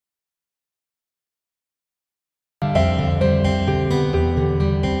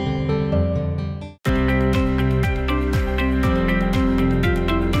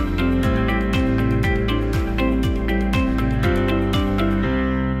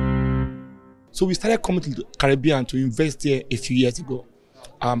So we started coming to the Caribbean to invest here a few years ago.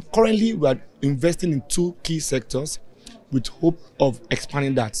 Currently, we are investing in 2 key sectors with hope of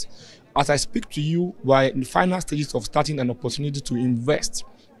expanding that. As I speak to you, we're in the final stages of starting an opportunity to invest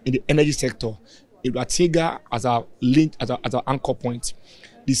in the energy sector. Atiga as our link, as our anchor point.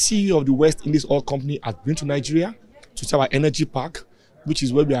 The CEO of the West Indies Oil Company has been to Nigeria to see our energy park, which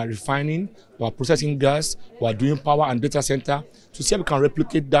is where we are refining, we are processing gas, we are doing power and data center, to see how we can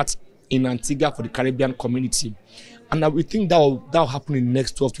replicate that in Antigua for the Caribbean community. And we think that will happen in the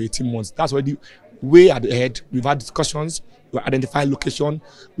next 12 to 18 months. That's already way ahead. We've had discussions, we've identified location,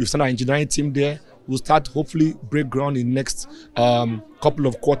 we've sent our engineering team there. We'll start hopefully break ground in the next couple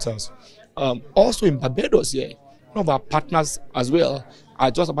of quarters. Also in Barbados here, one of our partners as well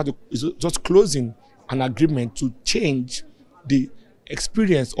are just closing an agreement to change the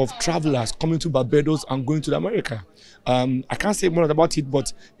experience of travelers coming to Barbados and going to America. I can't say more about it,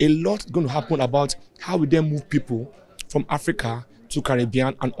 but a lot is going to happen about how we then move people from Africa to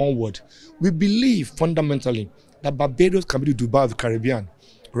Caribbean and onward. We believe fundamentally that Barbados can be the Dubai of the Caribbean,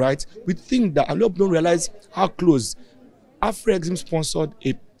 right? We think that a lot of people don't realize how close. AfriCaribbean sponsored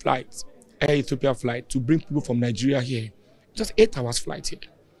a flight, Air Ethiopia flight, to bring people from Nigeria here. Just 8 hours flight here.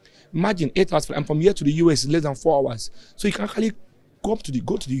 Imagine 8 hours flight, and from here to the US is less than 4 hours. So you can actually go to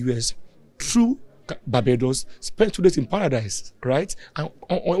the US through Barbados, spend 2 days in paradise, right? And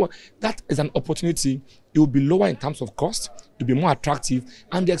that is an opportunity. It will be lower in terms of cost, it will be more attractive,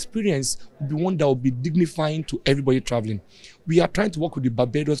 and the experience will be one that will be dignifying to everybody traveling. We are trying to work with the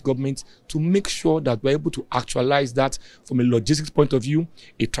Barbados government to make sure that we're able to actualize that from a logistics point of view,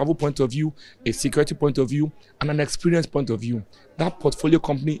 a travel point of view, a security point of view, and an experience point of view. That portfolio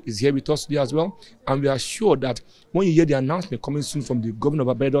company is here with us today as well, and we are sure that when you hear the announcement coming soon from the governor of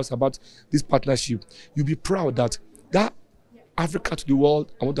Barbados about this partnership, you'll be proud that Africa to the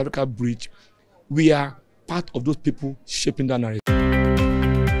world and World Africa Bridge, we are part of those people shaping that narrative.